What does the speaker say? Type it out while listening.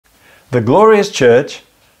The Glorious Church,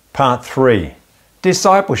 Part 3,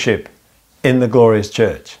 Discipleship in the Glorious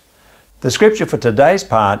Church. The scripture for today's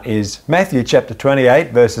part is Matthew chapter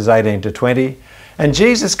 28, verses 18 to 20. And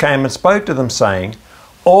Jesus came and spoke to them, saying,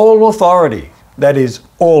 All authority, that is,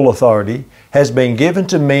 all authority, has been given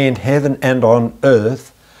to me in heaven and on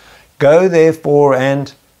earth. Go therefore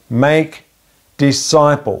and make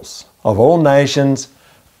disciples of all nations,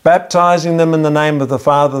 baptizing them in the name of the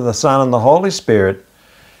Father, the Son, and the Holy Spirit,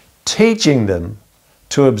 teaching them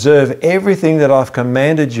to observe everything that I've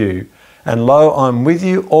commanded you. And lo, I'm with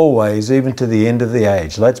you always, even to the end of the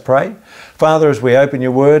age. Let's pray. Father, as we open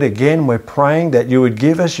your word again, we're praying that you would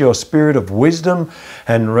give us your spirit of wisdom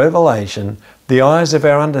and revelation, the eyes of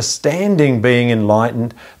our understanding being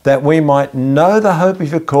enlightened, that we might know the hope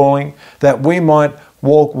of your calling, that we might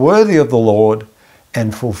walk worthy of the Lord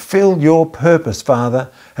and fulfill your purpose,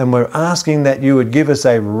 Father. And we're asking that you would give us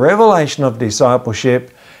a revelation of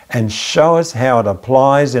discipleship and show us how it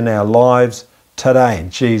applies in our lives today, in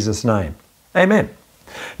Jesus' name. Amen.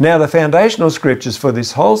 Now, the foundational scriptures for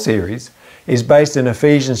this whole series is based in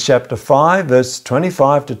Ephesians chapter 5, verse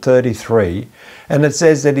 25 to 33. And it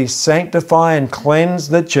says that he sanctify and cleanse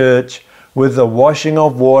the church with the washing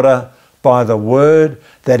of water by the word,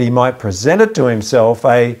 that he might present it to himself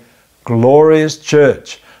a glorious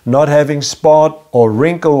church, not having spot or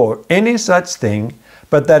wrinkle or any such thing,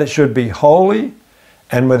 but that it should be holy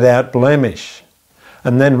and without blemish.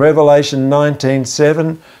 And then Revelation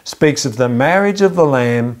 19:7 speaks of the marriage of the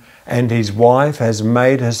Lamb, and his wife has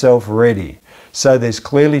made herself ready. So there's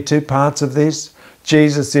clearly two parts of this.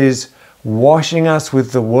 Jesus is washing us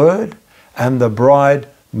with the word, and the bride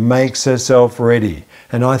makes herself ready.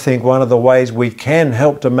 And I think one of the ways we can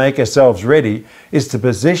help to make ourselves ready is to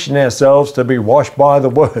position ourselves to be washed by the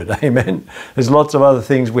word. Amen. There's lots of other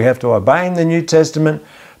things we have to obey in the New Testament,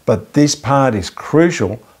 but this part is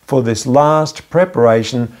crucial for this last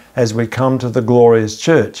preparation as we come to the glorious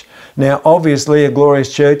church. Now, obviously, a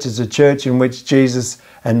glorious church is a church in which Jesus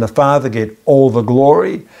and the Father get all the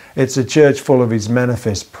glory. It's a church full of his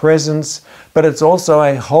manifest presence, but it's also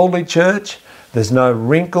a holy church. There's no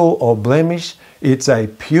wrinkle or blemish. It's a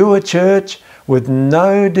pure church with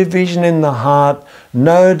no division in the heart,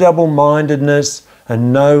 no double-mindedness,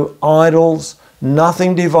 and no idols,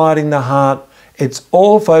 nothing dividing the heart. It's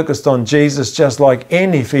all focused on Jesus, just like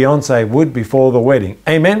any fiancé would before the wedding.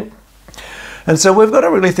 Amen? And so we've got to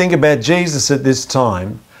really think about Jesus at this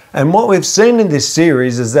time. And what we've seen in this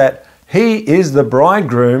series is that he is the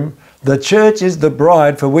bridegroom. The church is the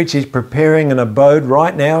bride for which he's preparing an abode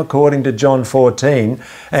right now, according to John 14.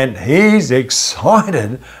 And he's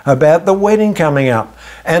excited about the wedding coming up.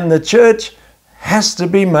 And the church has to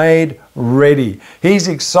be made ready. He's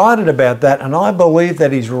excited about that, and I believe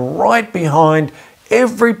that he's right behind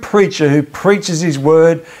every preacher who preaches his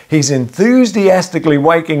word. He's enthusiastically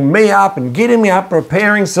waking me up and getting me up,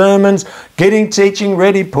 preparing sermons, getting teaching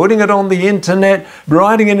ready, putting it on the internet,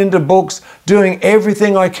 writing it into books, doing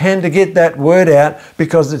everything I can to get that word out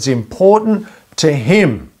because it's important to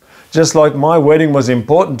him. Just like my wedding was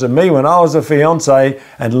important to me when I was a fiancé,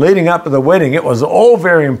 and leading up to the wedding, it was all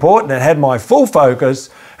very important. It had my full focus,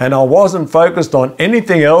 and I wasn't focused on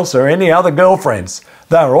anything else or any other girlfriends.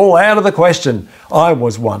 They were all out of the question. I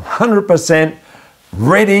was 100%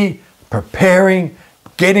 ready, preparing,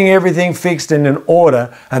 getting everything fixed and in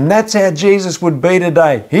order, and that's how Jesus would be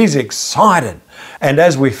today. He's excited. And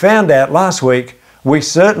as we found out last week, we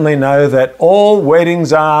certainly know that all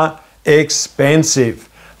weddings are expensive.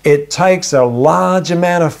 It takes a large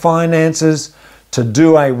amount of finances to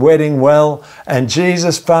do a wedding well, and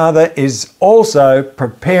Jesus' Father is also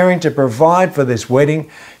preparing to provide for this wedding.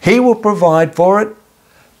 He will provide for it,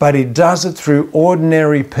 but he does it through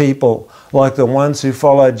ordinary people like the ones who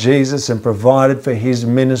followed Jesus and provided for his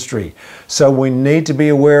ministry. So we need to be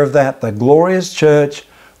aware of that. The glorious church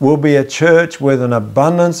will be a church with an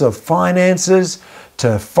abundance of finances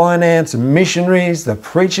to finance missionaries, the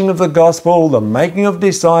preaching of the gospel, the making of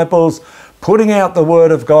disciples, putting out the word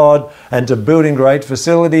of God, and to building great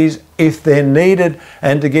facilities if they're needed,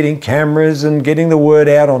 and to getting cameras and getting the word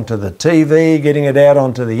out onto the TV, getting it out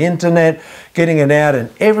onto the internet, getting it out in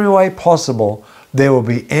every way possible. There will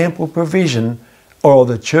be ample provision, or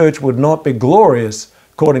the church would not be glorious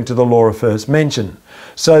according to the law of first mention.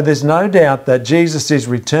 So there's no doubt that Jesus is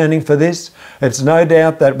returning for this. It's no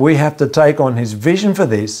doubt that we have to take on his vision for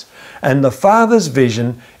this. And the Father's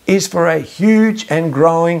vision is for a huge and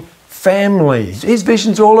growing family. His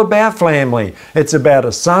vision's all about family. It's about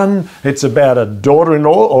a son. It's about a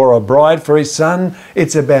daughter-in-law or a bride for his son.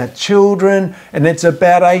 It's about children, and it's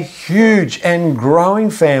about a huge and growing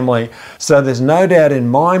family. So there's no doubt in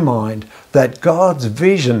my mind that God's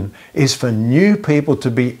vision is for new people to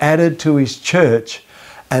be added to His church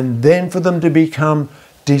and then for them to become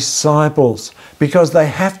disciples, because they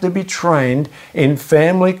have to be trained in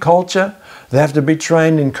family culture, they have to be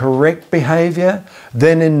trained in correct behavior,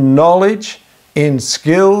 then in knowledge, in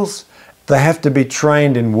skills, they have to be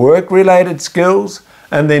trained in work-related skills,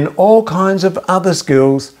 and then all kinds of other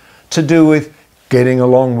skills to do with getting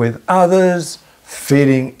along with others,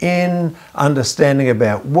 fitting in, understanding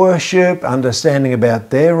about worship, understanding about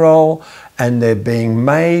their role, and they're being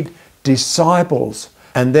made disciples.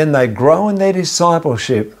 And then they grow in their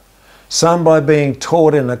discipleship, some by being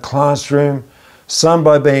taught in a classroom, some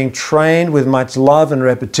by being trained with much love and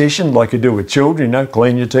repetition, like you do with children, you know,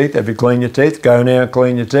 clean your teeth, have you cleaned your teeth, go now,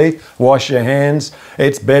 clean your teeth, wash your hands,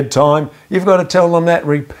 it's bedtime. You've got to tell them that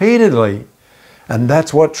repeatedly. And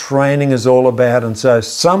that's what training is all about. And so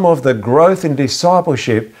some of the growth in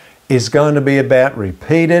discipleship is going to be about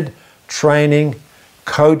repeated training,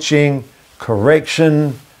 coaching,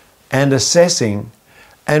 correction, and assessing.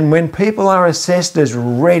 And when people are assessed as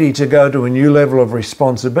ready to go to a new level of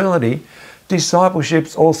responsibility,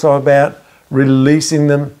 discipleship's also about releasing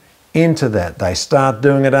them into that. They start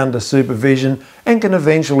doing it under supervision and can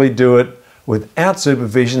eventually do it without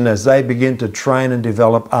supervision as they begin to train and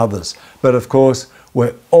develop others. But of course,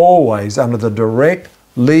 we're always under the direct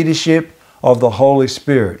leadership of the Holy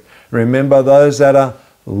Spirit. Remember, those that are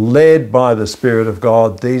led by the Spirit of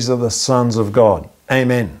God, these are the sons of God.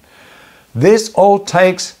 Amen. This all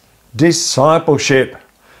takes discipleship.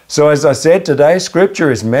 So as I said, today's scripture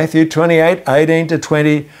is Matthew 28, 18 to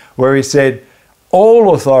 20, where He said,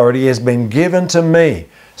 all authority has been given to me.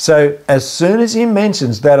 So as soon as He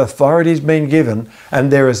mentions that authority has been given,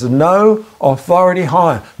 and there is no authority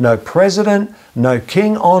higher, no president, no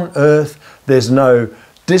king on earth, there's no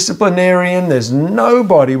disciplinarian, there's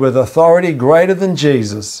nobody with authority greater than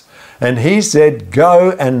Jesus. And He said,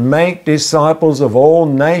 go and make disciples of all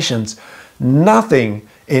nations. Nothing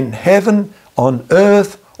in heaven, on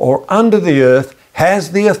earth, or under the earth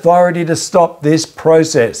has the authority to stop this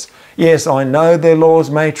process. Yes, I know their laws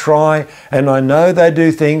may try, and I know they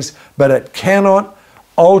do things, but it cannot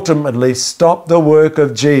ultimately stop the work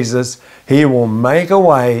of Jesus. He will make a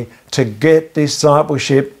way to get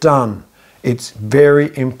discipleship done. It's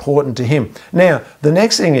very important to Him. Now, the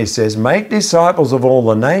next thing He says, make disciples of all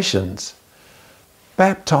the nations,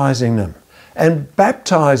 baptizing them. And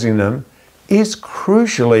baptizing them is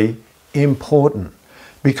crucially important,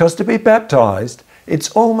 because to be baptized,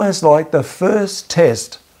 it's almost like the first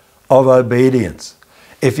test of obedience.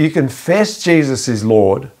 If you confess Jesus is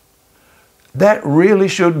Lord, that really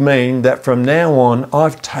should mean that from now on,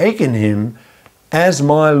 I've taken Him as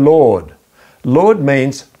my Lord. Lord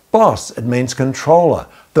means boss, it means controller,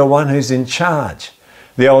 the one who's in charge.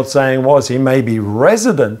 The old saying was, He may be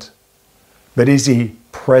resident, but is He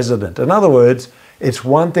president? In other words, it's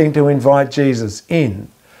one thing to invite Jesus in,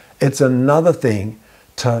 it's another thing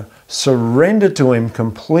to surrender to Him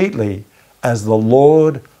completely as the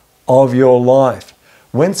Lord of your life.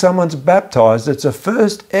 When someone's baptized, it's a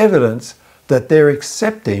first evidence that they're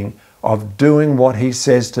accepting of doing what He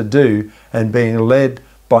says to do and being led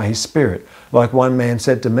by His Spirit. Like one man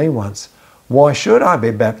said to me once, why should I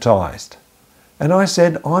be baptized? And I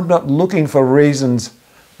said, I'm not looking for reasons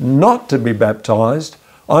not to be baptized.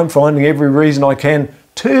 I'm finding every reason I can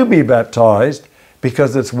to be baptized,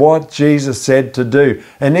 because it's what Jesus said to do.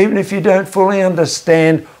 And even if you don't fully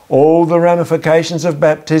understand all the ramifications of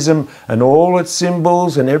baptism and all its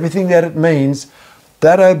symbols and everything that it means,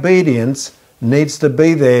 that obedience needs to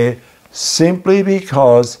be there simply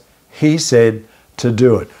because He said to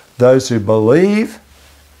do it. Those who believe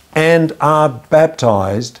and are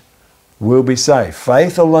baptized will be saved.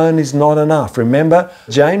 Faith alone is not enough. Remember,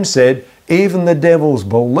 James said, even the devils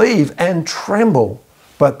believe and tremble,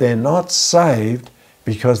 but they're not saved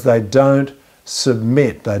because they don't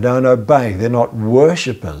submit, they don't obey, they're not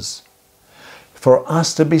worshippers. For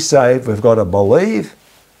us to be saved, we've got to believe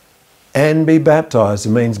and be baptized. It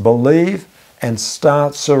means believe and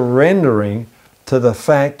start surrendering to the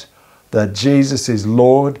fact that Jesus is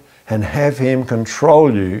Lord and have Him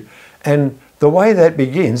control you. And the way that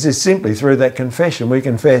begins is simply through that confession. We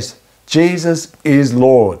confess, Jesus is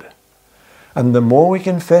Lord. And the more we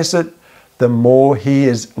confess it, the more He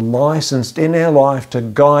is licensed in our life to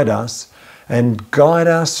guide us and guide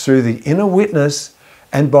us through the inner witness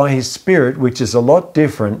and by His Spirit, which is a lot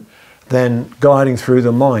different than guiding through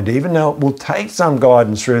the mind. Even though it will take some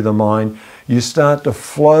guidance through the mind, you start to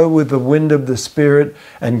flow with the wind of the Spirit,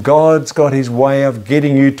 and God's got His way of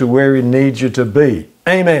getting you to where He needs you to be.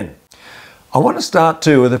 Amen. I want to start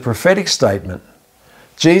too with a prophetic statement.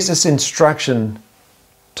 Jesus' instruction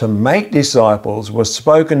to make disciples was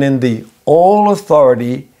spoken in the all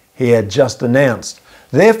authority he had just announced.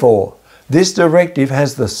 Therefore, this directive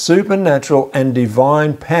has the supernatural and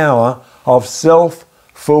divine power of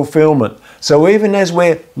self-fulfillment. So even as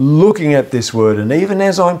we're looking at this word, and even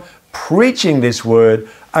as I'm preaching this word,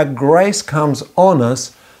 a grace comes on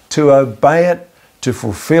us to obey it, to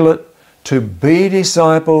fulfill it, to be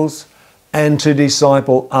disciples, and to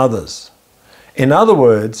disciple others. In other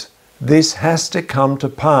words, this has to come to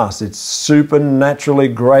pass. It's supernaturally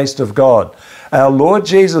graced of God. Our Lord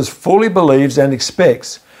Jesus fully believes and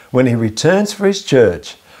expects when he returns for his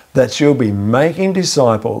church that she'll be making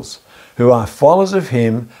disciples who are followers of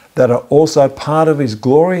him, that are also part of his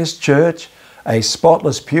glorious church, a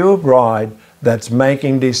spotless pure bride that's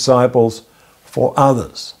making disciples for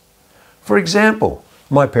others. For example,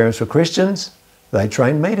 my parents were Christians. They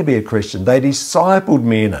trained me to be a Christian. They discipled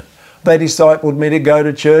me in it. They discipled me to go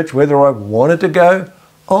to church whether I wanted to go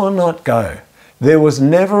or not go. There was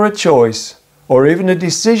never a choice or even a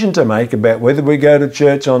decision to make about whether we go to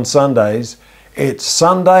church on Sundays. It's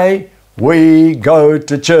Sunday, we go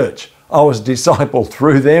to church. I was discipled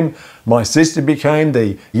through them. My sister became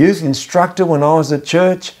the youth instructor when I was at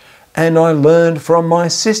church, and I learned from my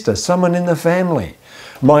sister, someone in the family.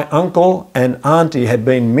 My uncle and auntie had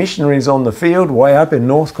been missionaries on the field way up in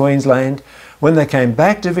North Queensland. When they came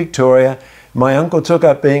back to Victoria, my uncle took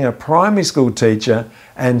up being a primary school teacher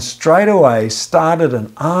and straight away started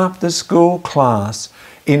an after-school class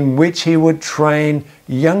in which he would train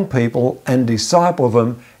young people and disciple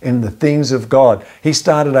them in the things of God. He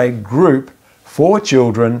started a group for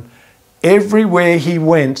children everywhere he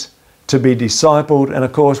went to be discipled. And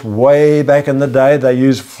of course, way back in the day, they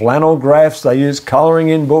used flannel graphs, they used colouring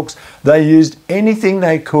in books, they used anything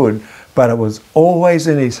they could, but it was always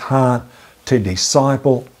in his heart to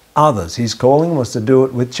disciple others. His calling was to do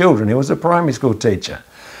it with children. He was a primary school teacher.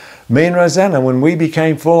 Me and Rosanna, when we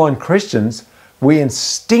became full-on Christians, we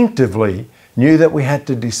instinctively knew that we had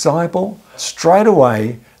to disciple. Straight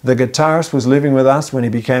away, the guitarist was living with us when he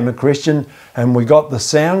became a Christian, and we got the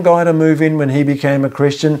sound guy to move in when he became a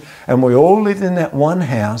Christian, and we all lived in that one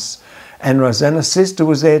house. And Rosanna's sister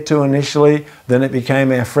was there too initially, then it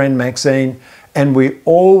became our friend Maxine, and we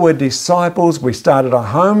all were disciples. We started a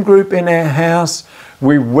home group in our house.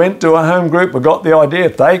 We went to a home group. We got the idea,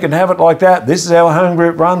 if they can have it like that, this is how a home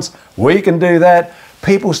group runs, we can do that.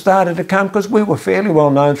 People started to come because we were fairly well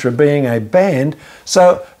known for being a band,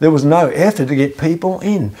 so there was no effort to get people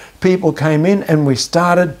in. People came in and we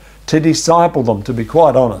started to disciple them, to be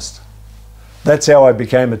quite honest. That's how I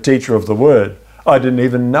became a teacher of the Word. I didn't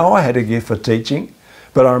even know I had a gift for teaching,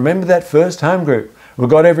 but I remember that first home group. We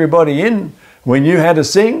got everybody in. We knew how to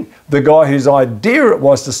sing. The guy whose idea it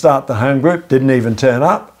was to start the home group didn't even turn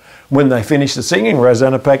up. When they finished the singing,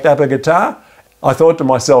 Rosanna packed up a guitar. I thought to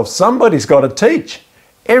myself, somebody's got to teach.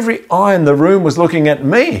 Every eye in the room was looking at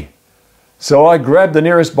me. So I grabbed the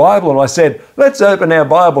nearest Bible and I said, let's open our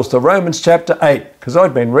Bibles to Romans chapter 8, because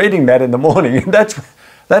I'd been reading that in the morning. And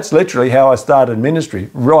that's literally how I started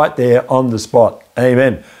ministry, right there on the spot.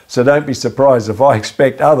 Amen. So don't be surprised if I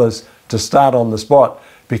expect others to start on the spot,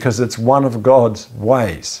 because it's one of God's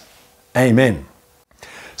ways. Amen.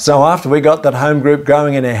 So after we got that home group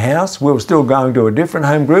going in our house, we were still going to a different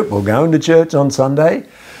home group. We were going to church on Sunday,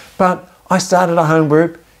 but I started a home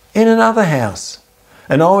group in another house,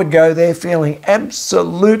 and I would go there feeling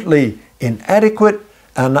absolutely inadequate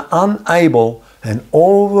and unable, and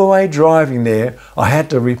all the way driving there, I had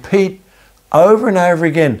to repeat over and over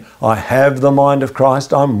again, I have the mind of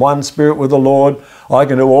Christ, I'm one spirit with the Lord, I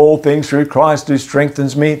can do all things through Christ who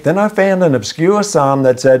strengthens me. Then I found an obscure psalm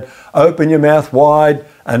that said, open your mouth wide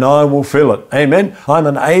and I will fill it. Amen. I'm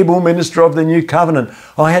an able minister of the new covenant.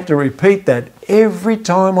 I had to repeat that every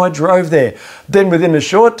time I drove there. Then within a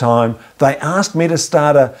short time, they asked me to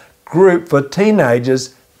start a group for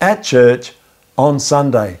teenagers at church on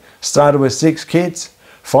Sunday. Started with 6 kids,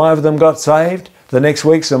 5 of them got saved. The next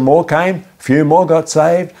week some more came, a few more got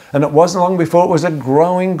saved, and it wasn't long before it was a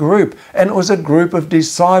growing group, and it was a group of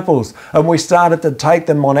disciples, and we started to take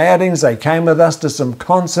them on outings. They came with us to some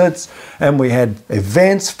concerts, and we had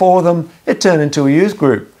events for them. It turned into a youth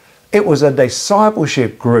group. It was a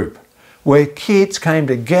discipleship group where kids came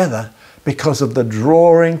together because of the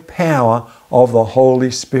drawing power of the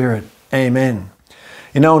Holy Spirit. Amen.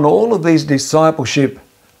 You know, in all of these discipleship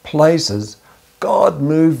places, God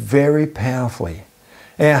moved very powerfully.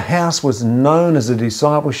 Our house was known as a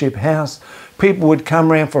discipleship house. People would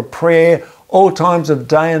come around for prayer all times of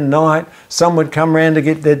day and night. Some would come around to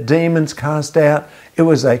get their demons cast out. It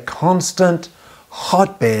was a constant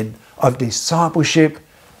hotbed of discipleship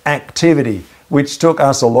activity. which took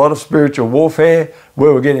us a lot of spiritual warfare. We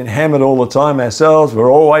were getting hammered all the time ourselves. We're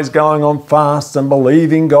always going on fasts and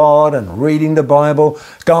believing God and reading the Bible,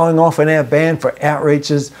 going off in our band for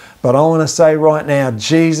outreaches. But I want to say right now,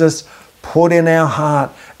 Jesus put in our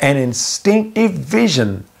heart an instinctive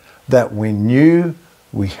vision that we knew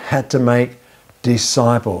we had to make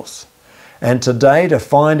disciples. And today, to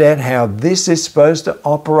find out how this is supposed to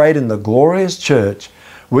operate in the glorious church,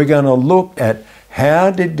 we're going to look at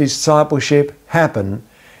how did discipleship happen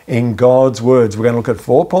in God's words. We're going to look at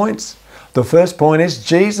 4 points. The first point is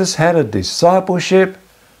Jesus had a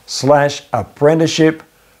discipleship/apprenticeship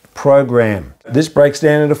program. This breaks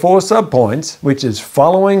down into 4 subpoints, which is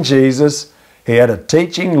following Jesus. He had a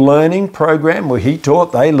teaching, learning program where he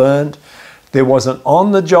taught, they learned. There was an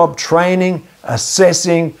on-the-job training,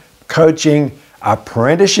 assessing, coaching,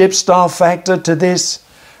 apprenticeship style factor to this.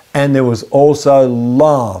 And there was also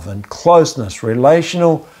love and closeness,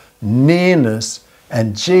 relational nearness.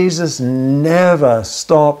 And Jesus never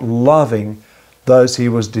stopped loving those he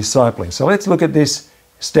was discipling. So let's look at this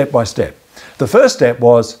step by step. The first step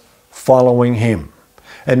was following him.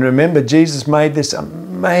 And remember, Jesus made this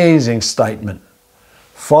amazing statement.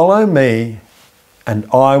 Follow me and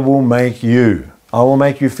I will make you. I will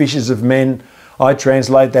make you fishers of men. I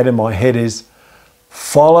translate that in my head is,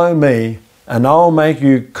 follow me and I'll make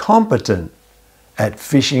you competent at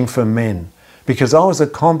fishing for men. Because I was a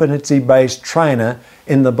competency-based trainer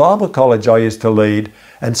in the Bible college I used to lead,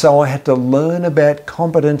 and so I had to learn about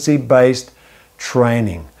competency-based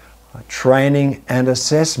training and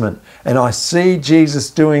assessment. And I see Jesus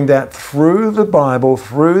doing that through the Bible,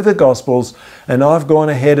 through the Gospels, and I've gone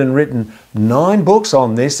ahead and written 9 books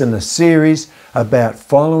on this in a series about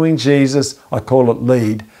following Jesus. I call it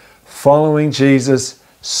LEAD, following Jesus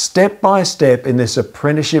step by step in this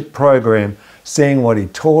apprenticeship program, seeing what he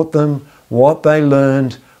taught them, what they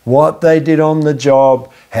learned, what they did on the job,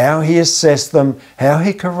 how he assessed them, how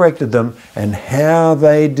he corrected them, and how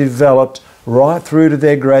they developed right through to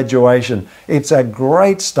their graduation. It's a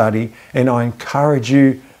great study and I encourage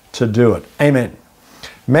you to do it. Amen.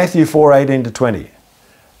 Matthew 4:18-20.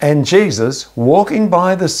 And Jesus, walking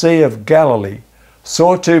by the Sea of Galilee,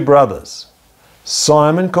 saw 2 brothers,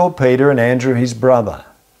 Simon called Peter and Andrew his brother.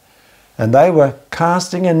 And they were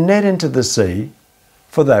casting a net into the sea,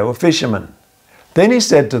 for they were fishermen. Then he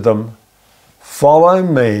said to them, follow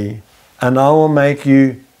me and I will make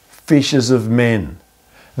you fishers of men.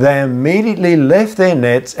 They immediately left their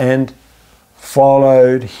nets and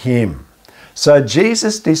followed him. So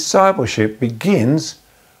Jesus' discipleship begins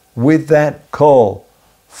with that call,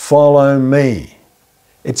 follow me.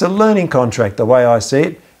 It's a learning contract the way I see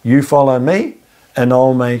it. You follow me and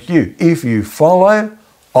I'll make you. If you follow,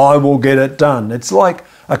 I will get it done. It's like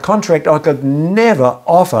a contract I could never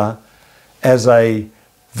offer as a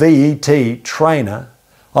VET trainer.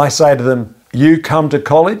 I say to them, you come to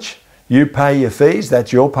college, you pay your fees,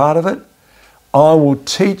 that's your part of it. I will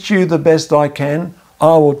teach you the best I can.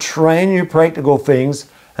 I will train you practical things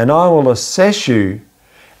and I will assess you.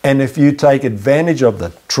 And if you take advantage of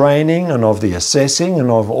the training and of the assessing and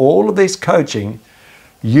of all of this coaching,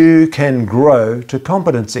 you can grow to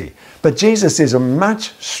competency. But Jesus is a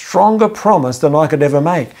much stronger promise than I could ever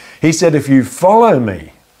make. He said, if you follow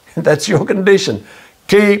me, that's your condition.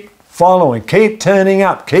 Keep following, keep turning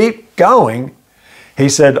up, keep going. He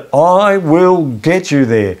said, I will get you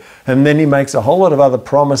there. And then he makes a whole lot of other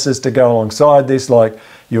promises to go alongside this, like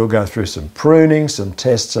you'll go through some pruning, some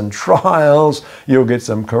tests and trials, you'll get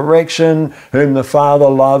some correction, whom the Father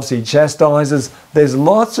loves, he chastises. There's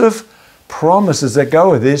lots of promises that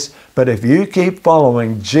go with this, but if you keep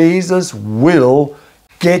following, Jesus will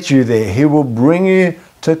get you there. He will bring you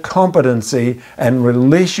to competency and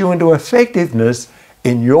release you into effectiveness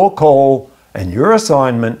in your call and your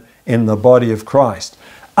assignment in the body of Christ.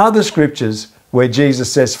 Other scriptures where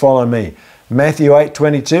Jesus says, follow me. Matthew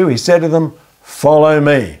 8:22, he said to them, follow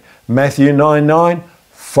me. Matthew 9:9,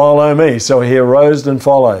 follow me. So he arose and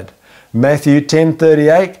followed. Matthew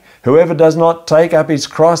 10:38, whoever does not take up his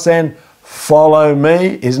cross and follow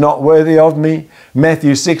me is not worthy of me.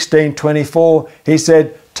 Matthew 16:24, he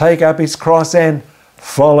said, take up his cross and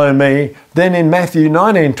follow me. Then in Matthew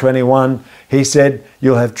 19:21, he said,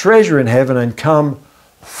 you'll have treasure in heaven and come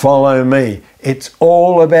follow me. It's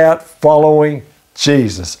all about following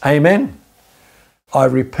Jesus. Amen. I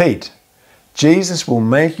repeat, Jesus will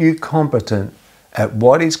make you competent at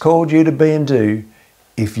what he's called you to be and do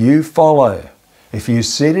if you follow. If you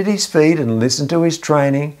sit at his feet and listen to his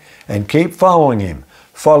training and keep following him.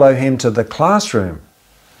 Follow him to the classroom,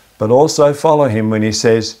 but also follow him when he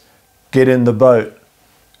says, get in the boat,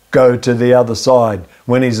 go to the other side.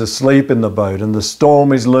 When he's asleep in the boat and the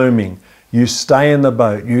storm is looming, you stay in the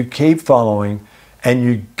boat, you keep following, and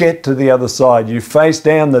you get to the other side. You face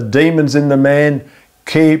down the demons in the man,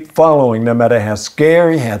 keep following, no matter how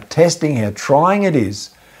scary, how testing, how trying it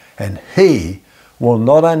is. And He will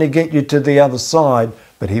not only get you to the other side,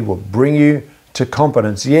 but He will bring you to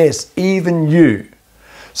competence. Yes, even you.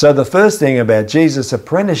 So the first thing about Jesus'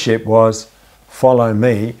 apprenticeship was, follow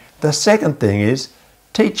me. The second thing is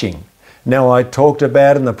teaching. Now, I talked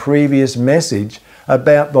about in the previous message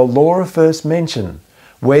about the law of first mention.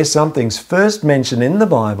 Where something's first mentioned in the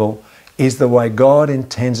Bible is the way God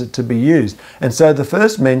intends it to be used. And so the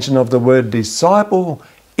first mention of the word disciple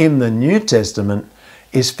in the New Testament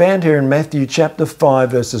is found here in Matthew chapter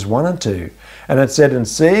 5, verses 1 and 2. And it said, and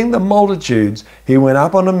seeing the multitudes, He went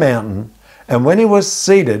up on a mountain, and when He was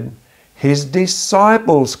seated, His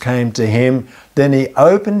disciples came to Him. Then He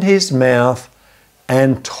opened His mouth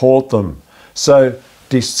and taught them. So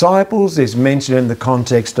disciples is mentioned in the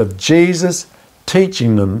context of Jesus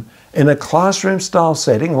teaching them in a classroom style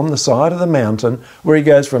setting on the side of the mountain, where He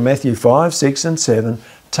goes from Matthew 5, 6 and 7,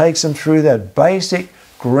 takes them through that basic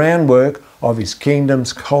groundwork of His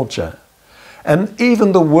kingdom's culture. And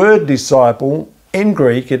even the word disciple in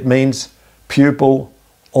Greek, it means pupil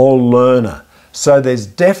or learner. So there's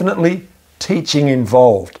definitely teaching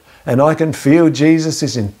involved. And I can feel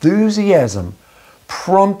Jesus' enthusiasm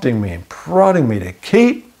prompting me and prodding me to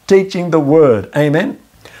keep teaching the word. Amen.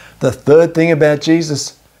 The third thing about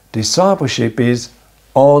Jesus' discipleship is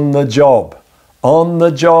on the job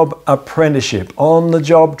apprenticeship, on the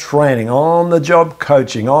job training, on the job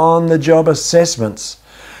coaching, on the job assessments.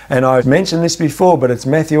 And I've mentioned this before, but it's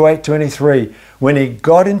Matthew 8:23. When He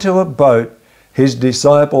got into a boat, His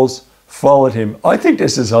disciples followed Him. I think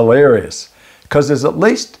this is hilarious because there's at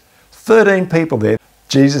least 13 people there.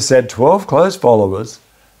 Jesus had 12 close followers,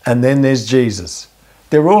 and then there's Jesus.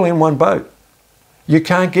 They're all in one boat. You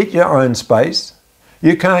can't get your own space.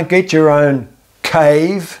 You can't get your own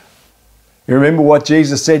cave. You remember what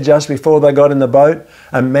Jesus said just before they got in the boat?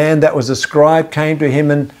 A man that was a scribe came to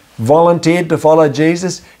Him and volunteered to follow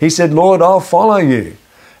Jesus. He said, Lord, I'll follow you.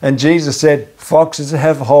 And Jesus said, foxes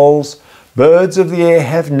have holes, birds of the air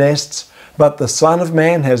have nests, but the Son of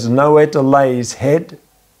Man has nowhere to lay His head.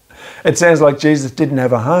 It sounds like Jesus didn't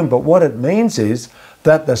have a home, but what it means is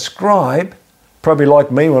that the scribe, probably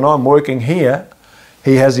like me when I'm working here,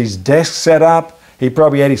 he has his desk set up. He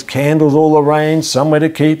probably had his candles all arranged, somewhere to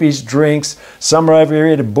keep his drinks, somewhere over here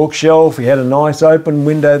at a bookshelf. He had a nice open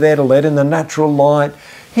window there to let in the natural light.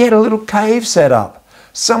 He had a little cave set up,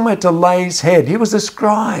 somewhere to lay his head. He was a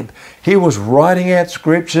scribe. He was writing out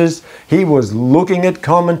scriptures. He was looking at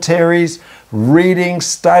commentaries, reading,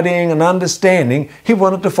 studying and understanding. He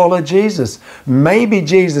wanted to follow Jesus. Maybe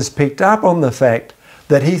Jesus picked up on the fact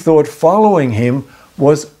that he thought following Him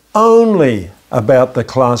was only about the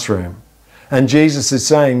classroom. And Jesus is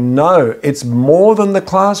saying, no, it's more than the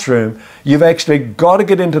classroom. You've actually got to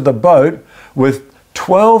get into the boat with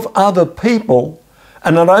 12 other people,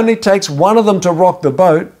 and it only takes one of them to rock the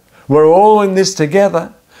boat. We're all in this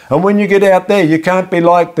together. And when you get out there, you can't be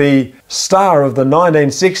like the star of the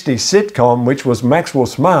 1960s sitcom, which was Maxwell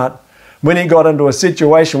Smart. When he got into a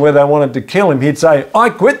situation where they wanted to kill him, he'd say, I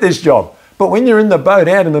quit this job. But when you're in the boat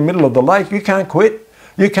out in the middle of the lake, you can't quit.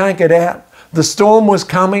 You can't get out. The storm was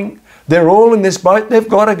coming. They're all in this boat. They've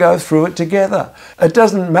got to go through it together. It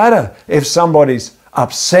doesn't matter if somebody's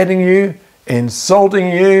upsetting you,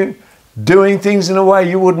 insulting you, doing things in a way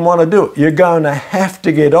you wouldn't want to do it. You're going to have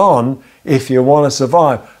to get on if you want to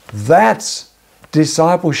survive. That's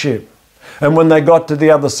discipleship. And when they got to the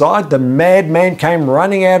other side, the madman came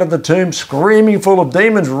running out of the tomb, screaming, full of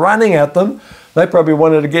demons, running at them. They probably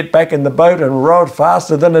wanted to get back in the boat and row it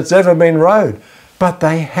faster than it's ever been rowed. But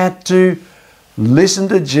they had to listen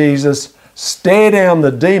to Jesus, stare down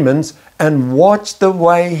the demons, and watch the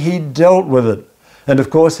way He dealt with it. And of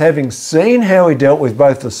course, having seen how He dealt with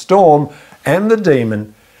both the storm and the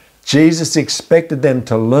demon, Jesus expected them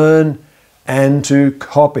to learn and to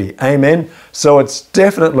copy. Amen. So it's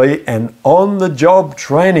definitely an on-the-job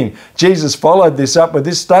training. Jesus followed this up with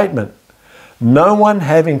this statement. No one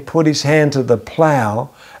having put his hand to the plow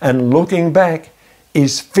and looking back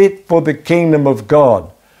is fit for the kingdom of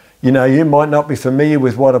God. You know, you might not be familiar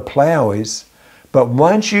with what a plow is, but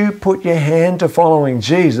once you put your hand to following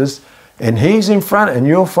Jesus and He's in front and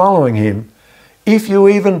you're following Him, if you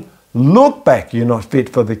even look back, you're not fit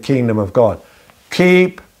for the kingdom of God.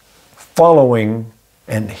 Keep following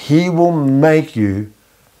and He will make you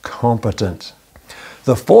competent.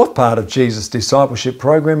 The fourth part of Jesus' discipleship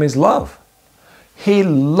program is love. He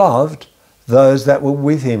loved those that were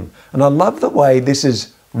with Him. And I love the way this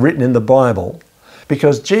is written in the Bible,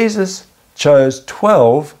 because Jesus chose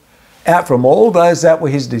 12 out from all those that were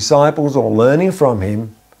his disciples or learning from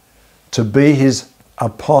him to be his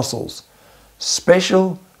apostles,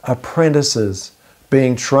 special apprentices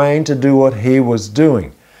being trained to do what he was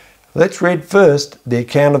doing. Let's read first the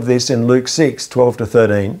account of this in Luke 6, 12 to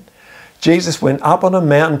 13. Jesus went up on a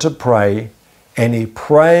mountain to pray, and he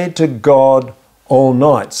prayed to God all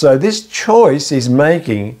night. So this choice he's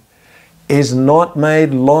making is not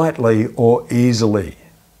made lightly or easily.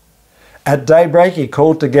 At daybreak, he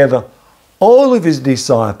called together all of his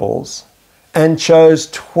disciples and chose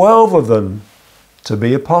 12 of them to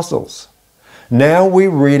be apostles. Now we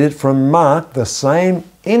read it from Mark, the same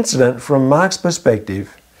incident from Mark's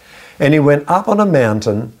perspective. And he went up on a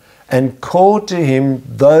mountain and called to him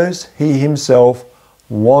those he himself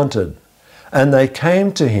wanted. And they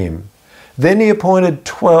came to him. Then he appointed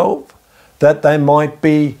 12 that they might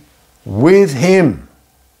be with him.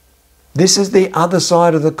 This is the other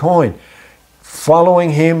side of the coin.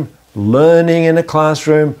 Following him, learning in a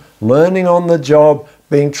classroom, learning on the job,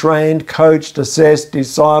 being trained, coached, assessed,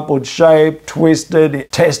 discipled, shaped, twisted,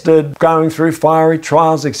 tested, going through fiery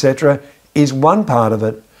trials, etc., is one part of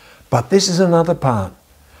it. But this is another part,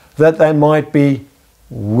 that they might be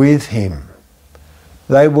with him.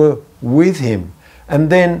 They were with him. And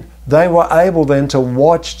then they were able then to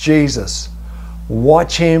watch Jesus,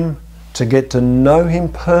 watch him, to get to know him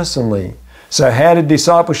personally. So how did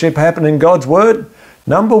discipleship happen in God's Word?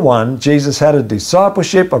 Number one, Jesus had a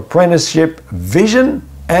discipleship, apprenticeship, vision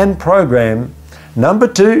and program. Number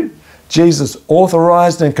two, Jesus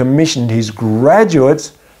authorized and commissioned his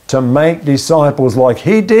graduates to make disciples like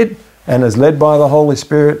he did and is led by the Holy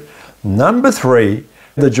Spirit. Number three,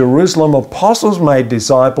 the Jerusalem apostles made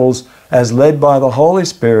disciples as led by the Holy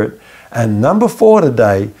Spirit. And number four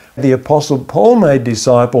today, the Apostle Paul made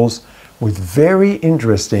disciples with very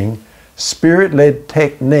interesting Spirit-led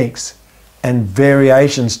techniques and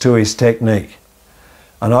variations to his technique.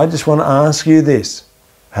 And I just want to ask you this.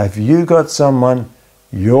 Have you got someone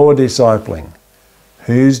you're discipling?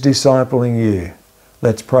 Who's discipling you?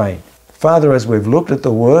 Let's pray. Father, as we've looked at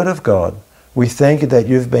the Word of God, we thank you that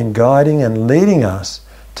you've been guiding and leading us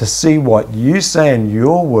to see what you say in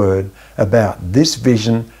your Word about this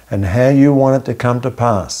vision and how you want it to come to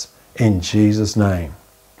pass. In Jesus' name.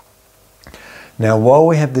 Now, while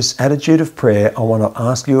we have this attitude of prayer, I want to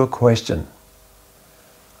ask you a question.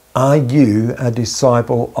 Are you a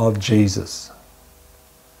disciple of Jesus?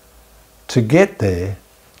 To get there,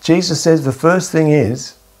 Jesus says the first thing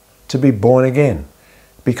is to be born again.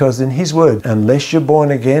 Because in his word, unless you're born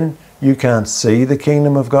again, you can't see the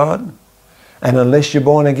kingdom of God. And unless you're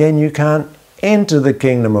born again, you can't enter the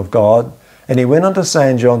kingdom of God. And he went on to say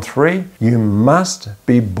in John 3, you must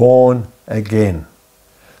be born again.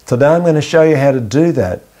 Today I'm going to show you how to do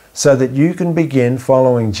that so that you can begin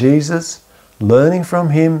following Jesus, learning from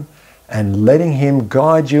him, and letting him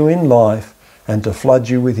guide you in life and to flood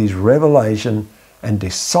you with his revelation and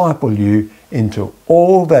disciple you into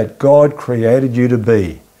all that God created you to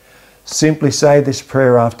be. Simply say this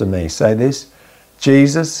prayer after me. Say this,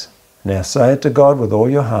 Jesus, now say it to God with all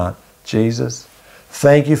your heart. Jesus,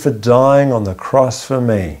 thank you for dying on the cross for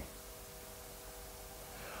me.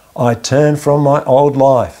 I turn from my old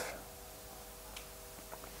life.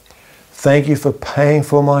 Thank you for paying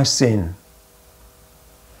for my sin.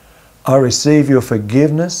 I receive your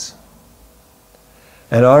forgiveness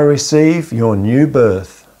and I receive your new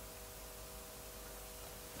birth.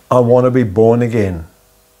 I want to be born again.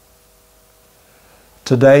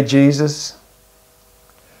 Today, Jesus,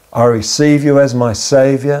 I receive you as my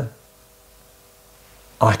Saviour.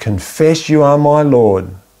 I confess you are my Lord.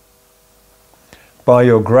 By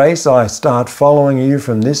your grace, I start following you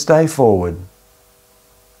from this day forward.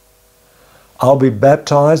 I'll be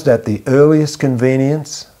baptized at the earliest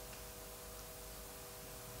convenience.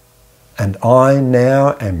 And I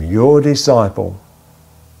now am your disciple.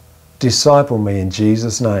 Disciple me in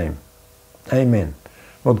Jesus' name. Amen.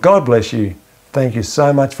 Well, God bless you. Thank you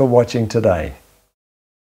so much for watching today.